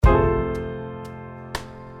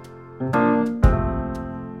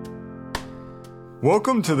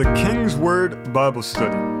Welcome to the King's Word Bible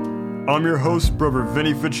Study. I'm your host, Brother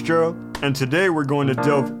Vinny Fitzgerald, and today we're going to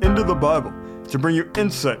delve into the Bible to bring you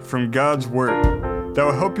insight from God's Word that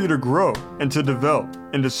will help you to grow and to develop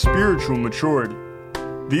into spiritual maturity.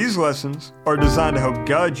 These lessons are designed to help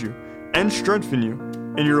guide you and strengthen you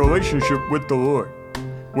in your relationship with the Lord.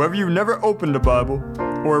 Whether you've never opened the Bible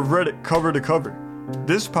or have read it cover to cover,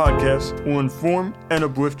 this podcast will inform and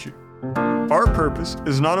uplift you. Our purpose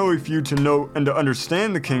is not only for you to know and to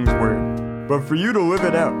understand the King's Word, but for you to live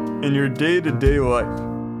it out in your day-to-day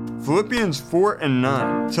life. Philippians 4 and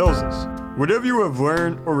 9 tells us, "Whatever you have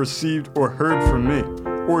learned or received or heard from me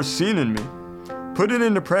or seen in me, put it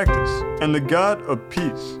into practice, and the God of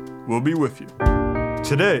peace will be with you."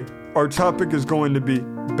 Today, our topic is going to be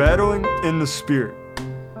battling in the Spirit.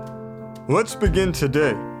 Let's begin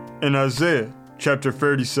today in Isaiah chapter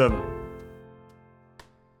 37.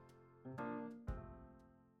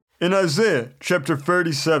 In Isaiah chapter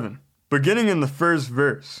 37, beginning in the first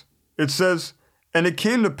verse, it says, "And it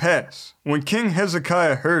came to pass, when King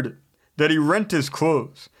Hezekiah heard it, that he rent his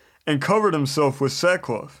clothes, and covered himself with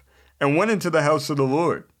sackcloth, and went into the house of the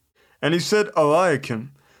Lord. And he said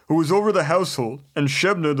Eliakim, who was over the household, and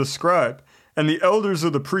Shebna the scribe, and the elders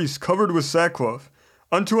of the priests covered with sackcloth,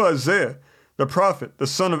 unto Isaiah the prophet, the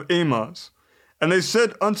son of Amoz. And they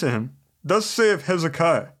said unto him, Thus saith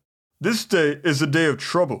Hezekiah, This day is a day of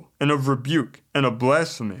trouble, and of rebuke, and of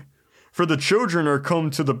blasphemy. For the children are come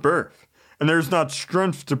to the birth, and there is not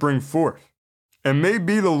strength to bring forth. And may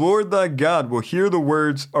be the Lord thy God will hear the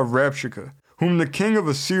words of Rabshakeh, whom the king of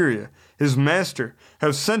Assyria, his master,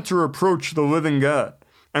 hath sent to reproach the living God,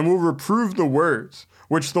 and will reprove the words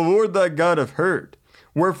which the Lord thy God hath heard.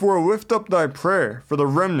 Wherefore lift up thy prayer for the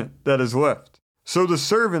remnant that is left." So the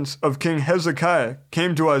servants of King Hezekiah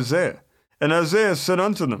came to Isaiah, and Isaiah said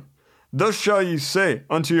unto them, "Thus shall ye say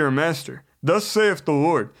unto your master, Thus saith the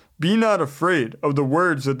Lord, Be not afraid of the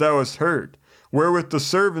words that thou hast heard, wherewith the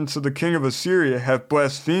servants of the king of Assyria have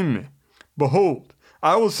blasphemed me. Behold,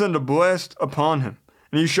 I will send a blast upon him,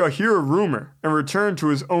 and he shall hear a rumor, and return to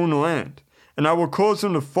his own land, and I will cause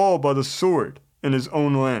him to fall by the sword in his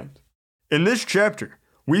own land." In this chapter,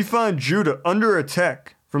 we find Judah under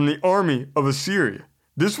attack from the army of Assyria.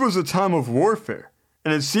 This was a time of warfare,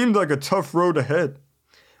 and it seemed like a tough road ahead.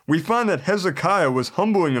 We find that Hezekiah was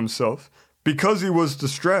humbling himself because he was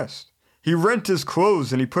distressed. He rent his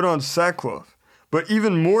clothes and he put on sackcloth. But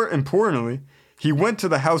even more importantly, he went to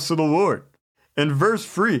the house of the Lord. In verse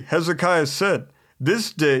 3, Hezekiah said,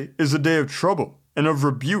 "This day is a day of trouble, and of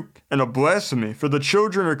rebuke, and of blasphemy, for the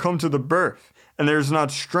children are come to the birth, and there is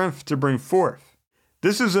not strength to bring forth."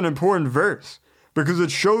 This is an important verse, because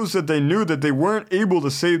it shows that they knew that they weren't able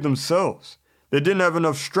to save themselves. They didn't have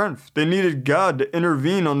enough strength. They needed God to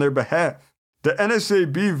intervene on their behalf. The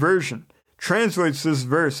NSAB version translates this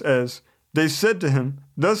verse as, "They said to him,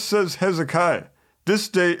 Thus says Hezekiah, This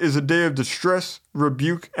day is a day of distress,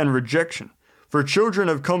 rebuke, and rejection. For children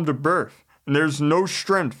have come to birth, and there is no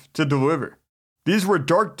strength to deliver." These were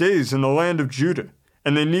dark days in the land of Judah,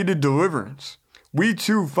 and they needed deliverance. We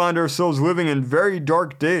too find ourselves living in very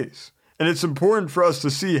dark days, and it's important for us to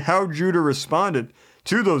see how Judah responded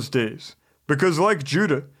to those days. Because like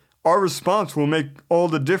Judah, our response will make all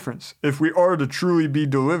the difference if we are to truly be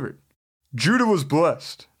delivered. Judah was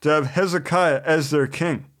blessed to have Hezekiah as their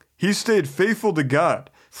king. He stayed faithful to God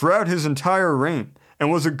throughout his entire reign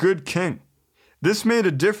and was a good king. This made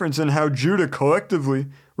a difference in how Judah collectively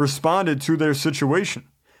responded to their situation.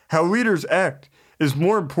 How leaders act is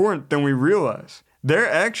more important than we realize. Their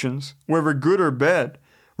actions, whether good or bad,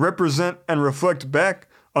 represent and reflect back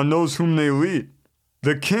on those whom they lead.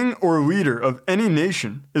 The king or leader of any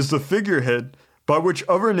nation is the figurehead by which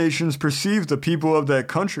other nations perceive the people of that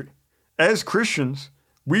country. As Christians,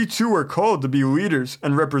 we too are called to be leaders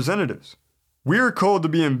and representatives. We are called to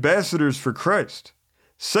be ambassadors for Christ.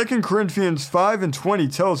 2 Corinthians 5 and 20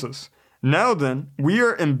 tells us, "Now then, we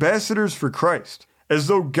are ambassadors for Christ, as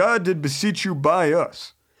though God did beseech you by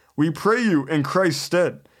us. We pray you in Christ's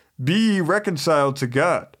stead, be ye reconciled to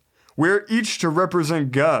God." We are each to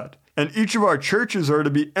represent God, and each of our churches are to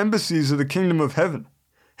be embassies of the kingdom of heaven.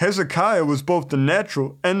 Hezekiah was both the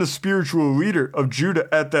natural and the spiritual leader of Judah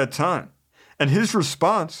at that time, and his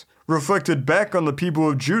response reflected back on the people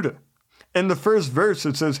of Judah. In the first verse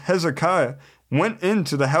it says Hezekiah went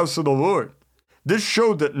into the house of the Lord. This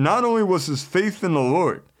showed that not only was his faith in the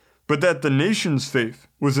Lord, but that the nation's faith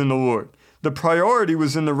was in the Lord. The priority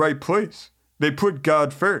was in the right place. They put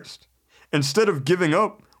God first. Instead of giving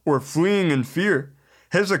up or fleeing in fear,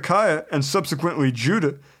 Hezekiah and subsequently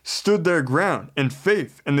Judah stood their ground in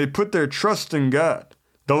faith, and they put their trust in God.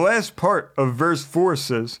 The last part of verse 4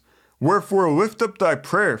 says, "Wherefore lift up thy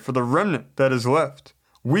prayer for the remnant that is left."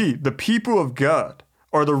 We, the people of God,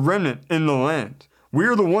 are the remnant in the land. We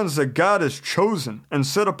are the ones that God has chosen and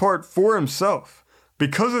set apart for himself.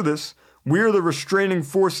 Because of this, we are the restraining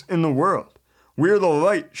force in the world. We are the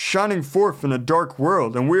light shining forth in a dark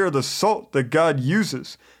world, and we are the salt that God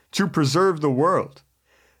uses to preserve the world.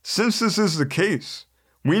 Since this is the case,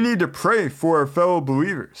 we need to pray for our fellow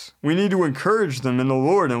believers. We need to encourage them in the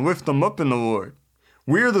Lord and lift them up in the Lord.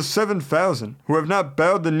 We are the 7,000 who have not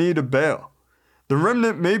bowed the knee to Baal. The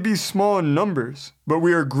remnant may be small in numbers, but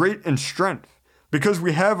we are great in strength, because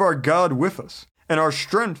we have our God with us, and our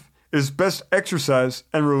strength is best exercised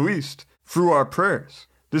and released through our prayers.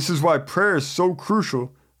 This is why prayer is so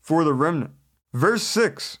crucial for the remnant. Verse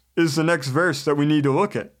 6 is the next verse that we need to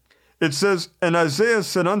look at. It says, "And Isaiah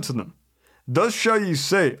said unto them, Thus shall ye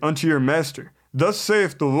say unto your master, Thus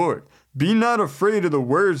saith the Lord, Be not afraid of the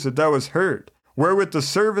words that thou hast heard, wherewith the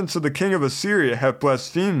servants of the king of Assyria have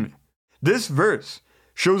blasphemed me." This verse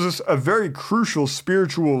shows us a very crucial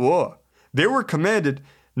spiritual law. They were commanded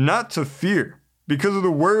not to fear because of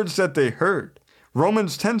the words that they heard.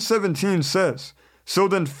 Romans 10:17 says, "So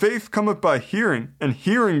then faith cometh by hearing, and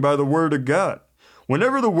hearing by the word of God."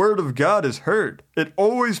 Whenever the word of God is heard, it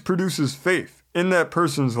always produces faith in that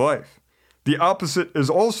person's life. The opposite is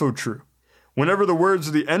also true. Whenever the words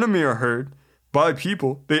of the enemy are heard by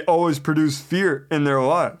people, they always produce fear in their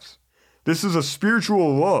lives. This is a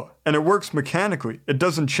spiritual law, and it works mechanically. It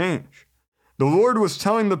doesn't change. The Lord was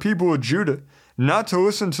telling the people of Judah not to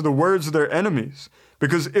listen to the words of their enemies,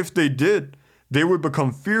 because if they did, they would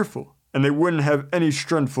become fearful, and they wouldn't have any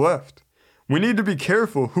strength left. We need to be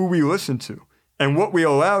careful who we listen to, and what we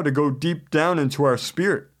allow to go deep down into our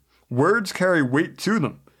spirit. Words carry weight to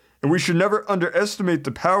them, and we should never underestimate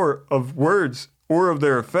the power of words or of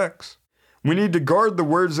their effects. We need to guard the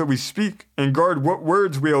words that we speak and guard what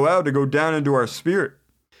words we allow to go down into our spirit.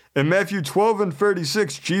 In Matthew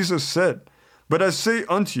 12:36, Jesus said, "But I say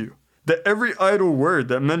unto you, that every idle word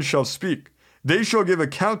that men shall speak, they shall give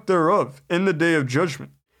account thereof in the day of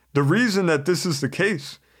judgment." The reason that this is the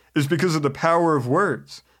case is because of the power of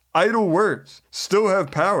words. Idle words still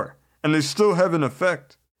have power, and they still have an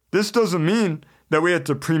effect. This doesn't mean that we have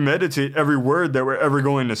to premeditate every word that we're ever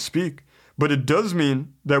going to speak, but it does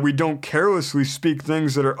mean that we don't carelessly speak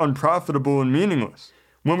things that are unprofitable and meaningless.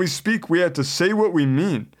 When we speak, we have to say what we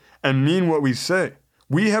mean and mean what we say.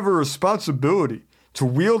 We have a responsibility to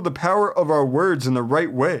wield the power of our words in the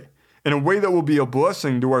right way, in a way that will be a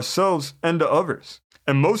blessing to ourselves and to others,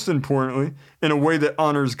 and most importantly, in a way that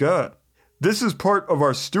honors God. This is part of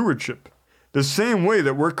our stewardship. The same way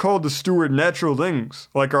that we're called to steward natural things,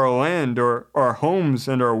 like our land or our homes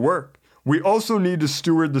and our work, we also need to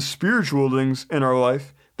steward the spiritual things in our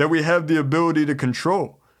life that we have the ability to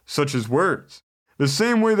control, such as words. The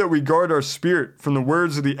same way that we guard our spirit from the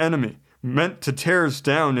words of the enemy, meant to tear us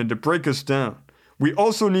down and to break us down, we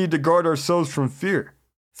also need to guard ourselves from fear.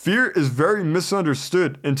 Fear is very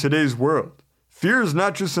misunderstood in today's world. Fear is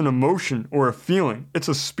not just an emotion or a feeling, it's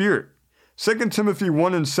a spirit. 2 Timothy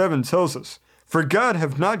 1:7 tells us, "For God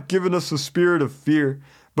hath not given us a spirit of fear,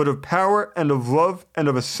 but of power and of love and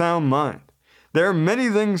of a sound mind." There are many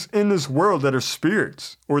things in this world that are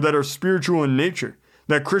spirits, or that are spiritual in nature,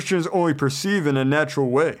 that Christians only perceive in a natural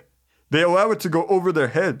way. They allow it to go over their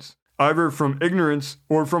heads, either from ignorance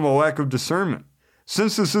or from a lack of discernment.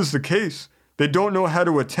 Since this is the case, they don't know how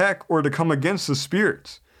to attack or to come against the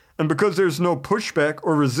spirits. And because there's no pushback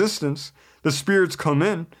or resistance, the spirits come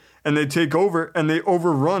in and they take over and they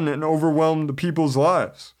overrun and overwhelm the people's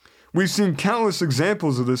lives. We've seen countless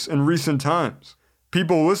examples of this in recent times.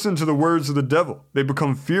 People listen to the words of the devil, they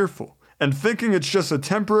become fearful, and thinking it's just a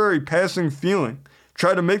temporary passing feeling,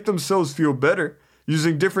 try to make themselves feel better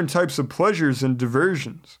using different types of pleasures and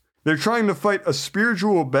diversions. They're trying to fight a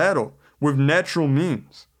spiritual battle with natural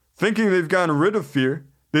means. Thinking they've gotten rid of fear,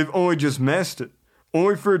 they've only just masked it,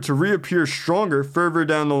 only for it to reappear stronger further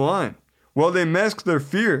down the line. While they mask their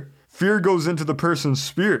fear, fear goes into the person's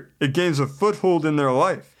spirit. It gains a foothold in their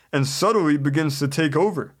life and subtly begins to take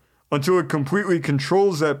over until it completely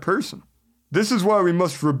controls that person. This is why we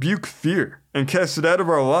must rebuke fear and cast it out of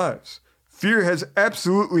our lives. Fear has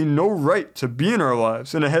absolutely no right to be in our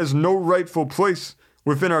lives, and it has no rightful place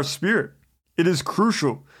within our spirit. It is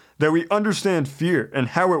crucial that we understand fear and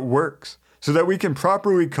how it works so that we can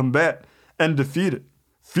properly combat and defeat it.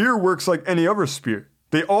 Fear works like any other spirit.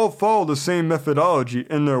 They all follow the same methodology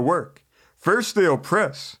in their work. First, they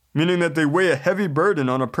oppress, meaning that they weigh a heavy burden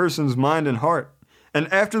on a person's mind and heart.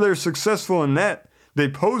 And after they're successful in that, they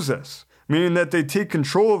possess, meaning that they take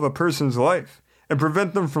control of a person's life and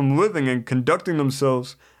prevent them from living and conducting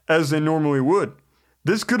themselves as they normally would.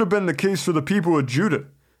 This could have been the case for the people of Judah,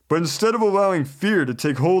 but instead of allowing fear to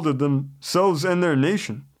take hold of themselves and their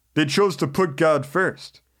nation, they chose to put God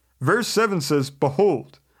first. Verse 7 says,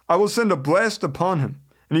 "Behold, I will send a blast upon him,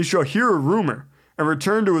 and he shall hear a rumor, and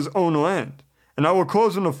return to his own land. And I will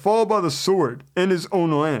cause him to fall by the sword in his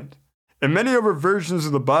own land." In many other versions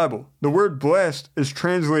of the Bible, the word blast is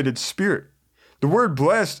translated spirit. The word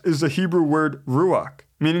blast is the Hebrew word ruach,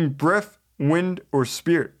 meaning breath, wind, or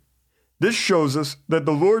spirit. This shows us that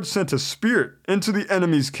the Lord sent a spirit into the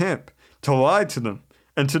enemy's camp to lie to them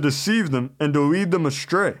and to deceive them and to lead them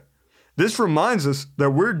astray. This reminds us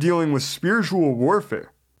that we're dealing with spiritual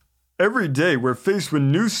warfare. Every day we're faced with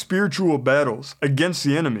new spiritual battles against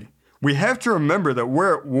the enemy. We have to remember that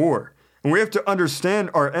we're at war, and we have to understand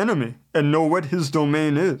our enemy and know what his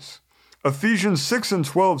domain is. Ephesians 6 and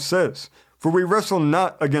 12 says, "For we wrestle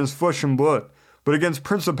not against flesh and blood, but against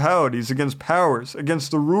principalities, against powers, against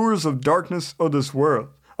the rulers of darkness of this world,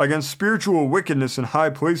 against spiritual wickedness in high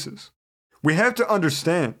places." We have to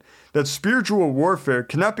understand that spiritual warfare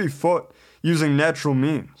cannot be fought using natural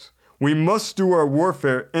means. We must do our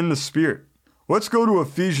warfare in the Spirit. Let's go to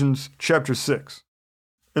Ephesians chapter 6.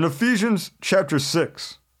 In Ephesians chapter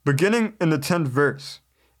 6, beginning in the 10th verse,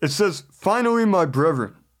 it says, "Finally, my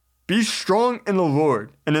brethren, be strong in the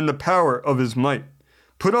Lord and in the power of his might.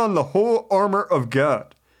 Put on the whole armor of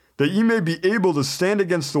God, that ye may be able to stand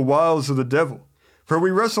against the wiles of the devil. For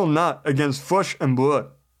we wrestle not against flesh and blood,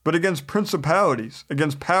 but against principalities,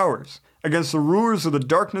 against powers, against the rulers of the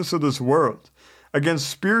darkness of this world, against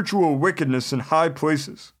spiritual wickedness in high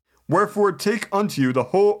places. Wherefore take unto you the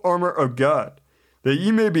whole armor of God, that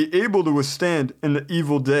ye may be able to withstand in the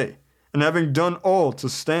evil day, and having done all to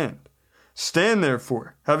stand. Stand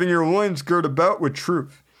therefore, having your loins girt about with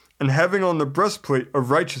truth, and having on the breastplate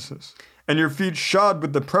of righteousness, and your feet shod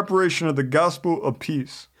with the preparation of the gospel of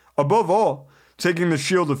peace. Above all, taking the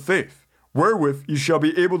shield of faith, wherewith ye shall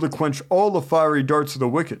be able to quench all the fiery darts of the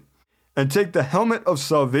wicked, and take the helmet of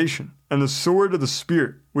salvation, and the sword of the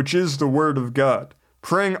Spirit, which is the word of God,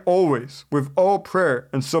 praying always with all prayer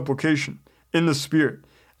and supplication in the Spirit,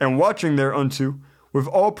 and watching thereunto with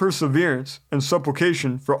all perseverance and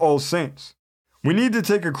supplication for all saints." We need to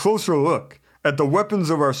take a closer look at the weapons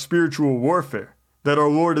of our spiritual warfare that our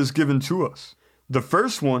Lord has given to us. The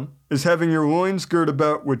first one is having your loins girt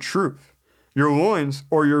about with truth. Your loins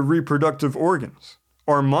are your reproductive organs.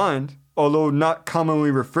 Our mind, although not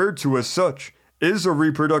commonly referred to as such, is a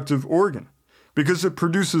reproductive organ because it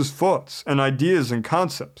produces thoughts and ideas and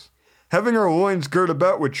concepts. Having our loins girt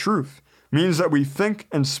about with truth means that we think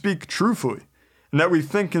and speak truthfully, and that we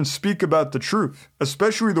think and speak about the truth,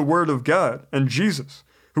 especially the Word of God and Jesus,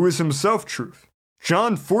 who is himself truth.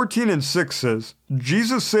 John 14 and 6 says,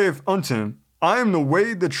 "Jesus saith unto him, I am the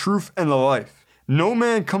way, the truth, and the life. No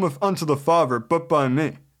man cometh unto the Father but by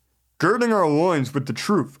me." Girding our loins with the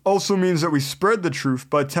truth also means that we spread the truth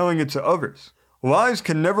by telling it to others. Lies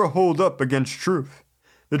can never hold up against truth.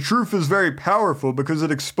 The truth is very powerful because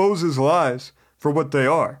it exposes lies for what they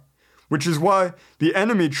are, which is why the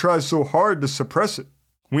enemy tries so hard to suppress it.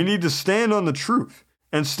 We need to stand on the truth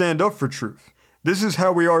and stand up for truth. This is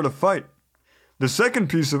how we are to fight. The second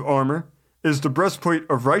piece of armor is the breastplate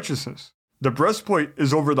of righteousness. The breastplate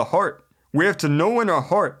is over the heart. We have to know in our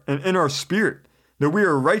heart and in our spirit that we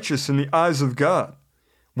are righteous in the eyes of God.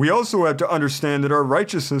 We also have to understand that our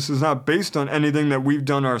righteousness is not based on anything that we've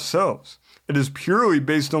done ourselves. It is purely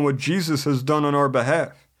based on what Jesus has done on our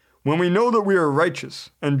behalf. When we know that we are righteous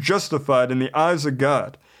and justified in the eyes of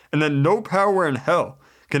God, and that no power in hell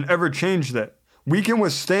can ever change that, we can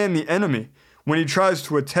withstand the enemy when he tries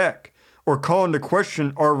to attack or call into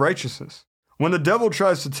question our righteousness. When the devil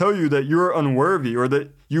tries to tell you that you're unworthy or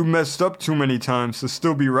that you messed up too many times to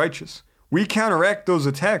still be righteous, we counteract those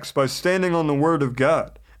attacks by standing on the Word of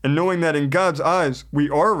God and knowing that in God's eyes we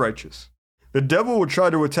are righteous. The devil will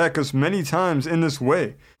try to attack us many times in this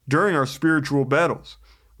way during our spiritual battles,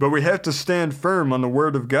 but we have to stand firm on the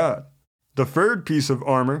Word of God. The third piece of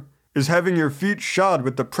armor is having your feet shod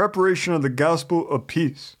with the preparation of the gospel of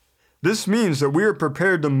peace. This means that we are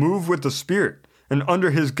prepared to move with the Spirit and under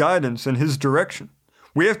His guidance and His direction.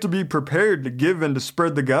 We have to be prepared to give and to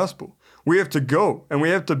spread the gospel. We have to go and we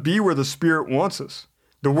have to be where the Spirit wants us.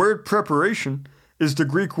 The word preparation is the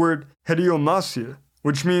Greek word hediomasia,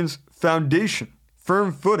 which means foundation,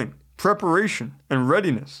 firm footing, preparation, and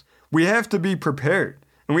readiness. We have to be prepared,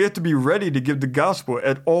 and we have to be ready to give the gospel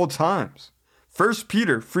at all times. 1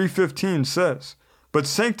 Peter 3:15 says, "But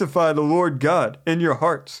sanctify the Lord God in your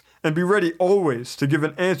hearts, and be ready always to give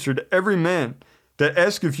an answer to every man that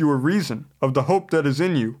asketh you a reason of the hope that is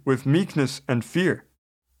in you with meekness and fear.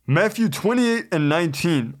 Matthew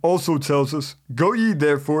 28:19 also tells us, Go ye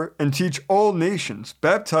therefore and teach all nations,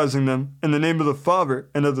 baptizing them in the name of the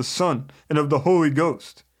Father and of the Son and of the Holy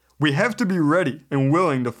Ghost. We have to be ready and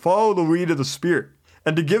willing to follow the lead of the Spirit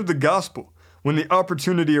and to give the gospel when the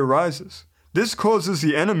opportunity arises. This causes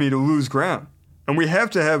the enemy to lose ground, and we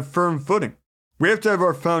have to have firm footing. We have to have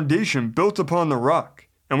our foundation built upon the rock,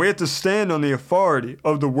 and we have to stand on the authority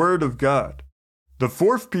of the Word of God. The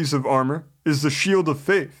fourth piece of armor is the shield of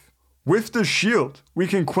faith. With this shield, we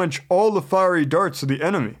can quench all the fiery darts of the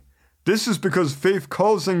enemy. This is because faith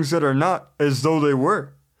calls things that are not as though they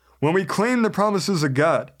were. When we claim the promises of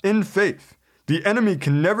God in faith, the enemy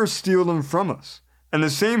can never steal them from us. And the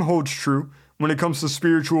same holds true when it comes to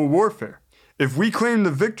spiritual warfare. If we claim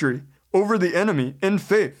the victory over the enemy in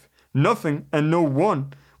faith, nothing and no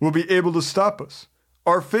one will be able to stop us.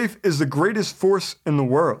 Our faith is the greatest force in the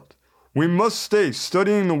world. We must stay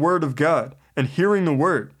studying the Word of God and hearing the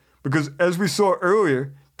Word, because as we saw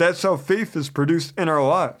earlier, that's how faith is produced in our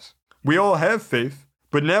lives. We all have faith,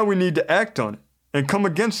 but now we need to act on it and come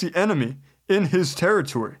against the enemy in his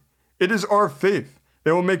territory. It is our faith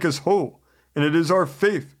that will make us whole, and it is our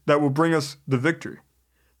faith that will bring us the victory.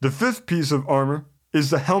 The fifth piece of armor is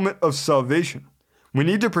the helmet of salvation. We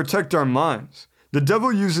need to protect our minds. The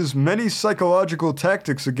devil uses many psychological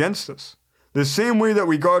tactics against us. The same way that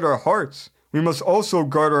we guard our hearts, we must also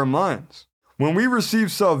guard our minds. When we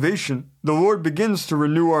receive salvation, the Lord begins to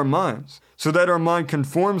renew our minds, so that our mind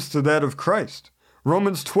conforms to that of Christ.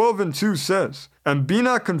 Romans 12:2 says, And be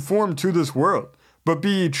not conformed to this world, but be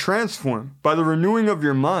ye transformed by the renewing of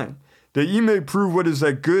your mind, that ye may prove what is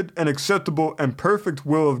that good and acceptable and perfect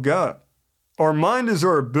will of God. Our mind is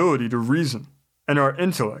our ability to reason and our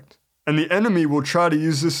intellect, and the enemy will try to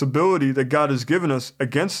use this ability that God has given us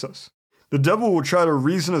against us. The devil will try to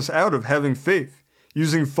reason us out of having faith,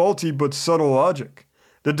 using faulty but subtle logic.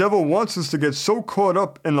 The devil wants us to get so caught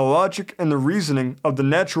up in the logic and the reasoning of the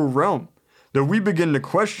natural realm that we begin to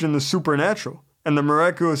question the supernatural and the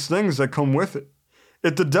miraculous things that come with it.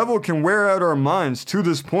 If the devil can wear out our minds to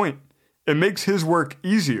this point, it makes his work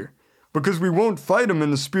easier, because we won't fight him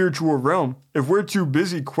in the spiritual realm if we're too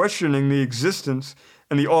busy questioning the existence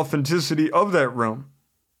and the authenticity of that realm.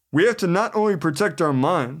 We have to not only protect our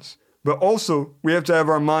minds, but also we have to have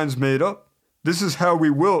our minds made up. This is how we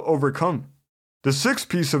will overcome. The sixth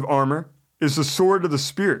piece of armor is the sword of the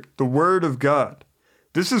Spirit, the Word of God.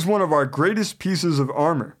 This is one of our greatest pieces of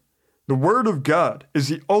armor. The Word of God is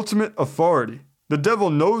the ultimate authority. The devil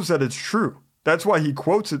knows that it's true. That's why he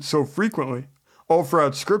quotes it so frequently, all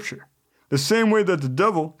throughout Scripture. The same way that the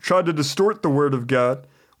devil tried to distort the Word of God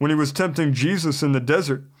when he was tempting Jesus in the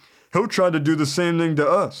desert, he'll try to do the same thing to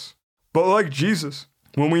us. But like Jesus,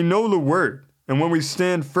 when we know the Word and when we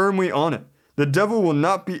stand firmly on it, the devil will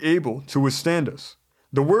not be able to withstand us.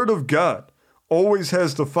 The Word of God always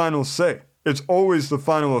has the final say. It's always the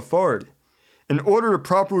final authority. In order to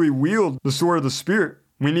properly wield the sword of the Spirit,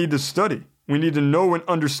 we need to study. We need to know and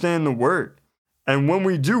understand the Word. And when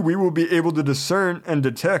we do, we will be able to discern and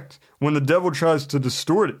detect when the devil tries to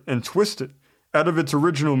distort it and twist it out of its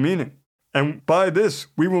original meaning. And by this,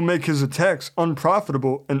 we will make his attacks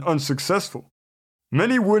unprofitable and unsuccessful.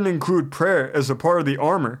 Many wouldn't include prayer as a part of the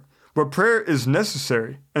armor, but prayer is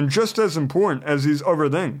necessary and just as important as these other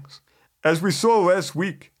things. As we saw last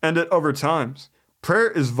week and at other times, prayer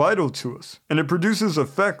is vital to us, and it produces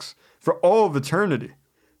effects for all of eternity.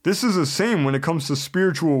 This is the same when it comes to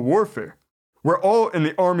spiritual warfare. We're all in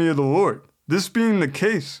the army of the Lord. This being the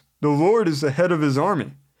case, the Lord is the head of his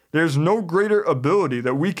army. There's no greater ability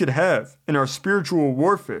that we could have in our spiritual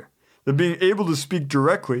warfare than being able to speak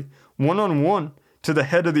directly, one-on-one, to the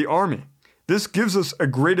head of the army. This gives us a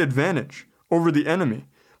great advantage over the enemy.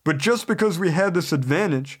 But just because we have this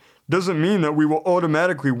advantage doesn't mean that we will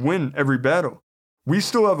automatically win every battle. We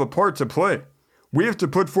still have a part to play. We have to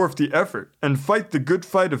put forth the effort and fight the good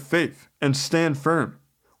fight of faith and stand firm.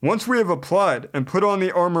 Once we have applied and put on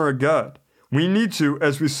the armor of God, we need to,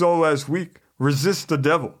 as we saw last week, resist the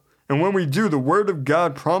devil. And when we do, the Word of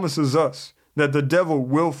God promises us that the devil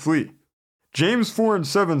will flee. James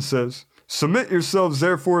 4:7 says, Submit yourselves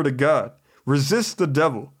therefore to God. Resist the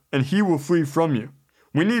devil, and he will flee from you.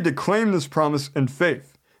 We need to claim this promise in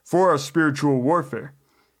faith for our spiritual warfare.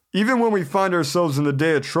 Even when we find ourselves in the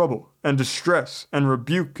day of trouble and distress and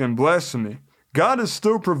rebuke and blasphemy, God has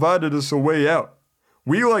still provided us a way out.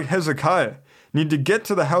 We, like Hezekiah, need to get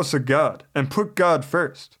to the house of God and put God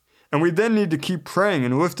first. And we then need to keep praying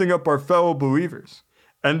and lifting up our fellow believers.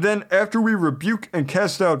 And then after we rebuke and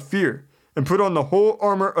cast out fear and put on the whole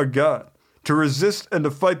armor of God to resist and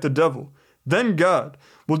to fight the devil, Then God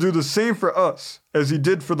will do the same for us as he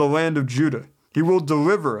did for the land of Judah. He will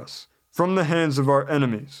deliver us from the hands of our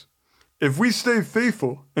enemies. If we stay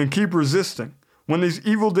faithful and keep resisting, when these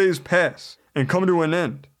evil days pass and come to an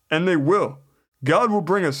end, and they will, God will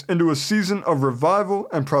bring us into a season of revival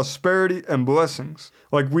and prosperity and blessings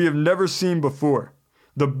like we have never seen before.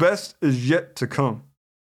 The best is yet to come.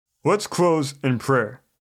 Let's close in prayer.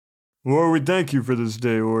 Lord, we thank you for this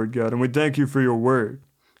day, Lord God, and we thank you for your word.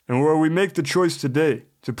 And Lord, we make the choice today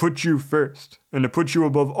to put you first and to put you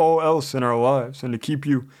above all else in our lives and to keep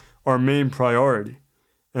you our main priority.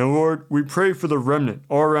 And Lord, we pray for the remnant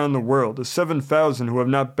all around the world, the 7,000 who have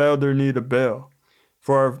not bowed their knee to Baal.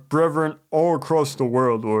 For our brethren all across the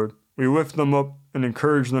world, Lord, we lift them up and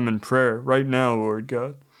encourage them in prayer right now, Lord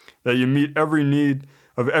God, that you meet every need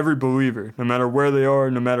of every believer, no matter where they are,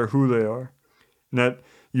 no matter who they are, and that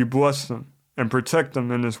you bless them and protect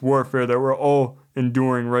them in this warfare that we're all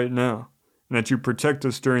enduring right now, and that you protect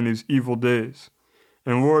us during these evil days.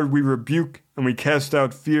 And Lord, we rebuke and we cast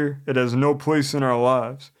out fear. It has no place in our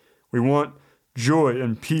lives. We want joy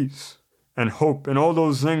and peace and hope and all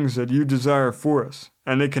those things that you desire for us,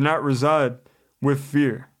 and they cannot reside with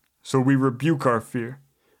fear. So we rebuke our fear.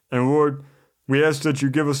 And Lord, we ask that you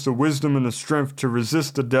give us the wisdom and the strength to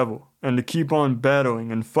resist the devil and to keep on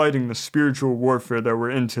battling and fighting the spiritual warfare that we're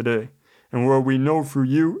in today. And Lord, we know through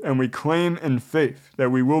you and we claim in faith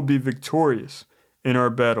that we will be victorious in our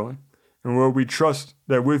battling. And Lord, we trust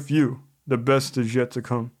that with you, the best is yet to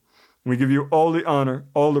come. We give you all the honor,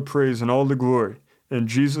 all the praise, and all the glory. In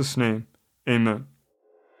Jesus' name, amen.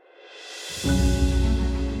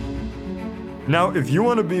 Now, if you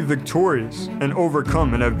want to be victorious and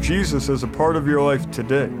overcome and have Jesus as a part of your life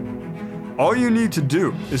today, all you need to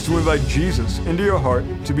do is to invite Jesus into your heart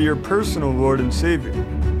to be your personal Lord and Savior.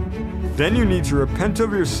 Then you need to repent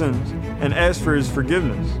of your sins and ask for his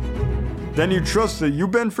forgiveness. Then you trust that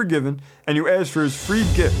you've been forgiven and you ask for his free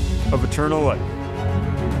gift of eternal life.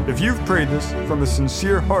 If you've prayed this from a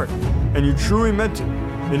sincere heart and you truly meant it,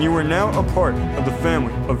 then you are now a part of the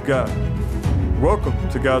family of God. Welcome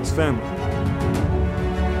to God's family.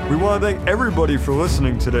 We want to thank everybody for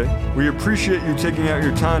listening today. We appreciate you taking out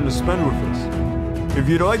your time to spend with us. If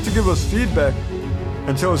you'd like to give us feedback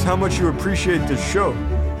and tell us how much you appreciate this show,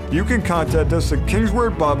 you can contact us at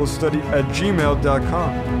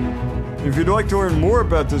kingswordbiblestudy@gmail.com. If you'd like to learn more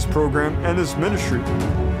about this program and this ministry,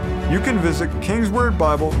 you can visit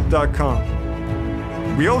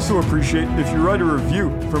kingswordbible.com. We also appreciate if you write a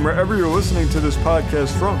review from wherever you're listening to this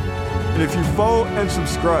podcast from, and if you follow and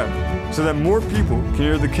subscribe so that more people can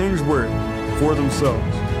hear the King's Word for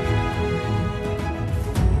themselves.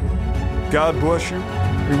 God bless you.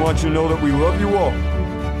 We want you to know that we love you all,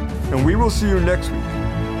 and we will see you next week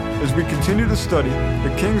as we continue to study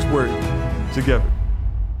the King's Word together.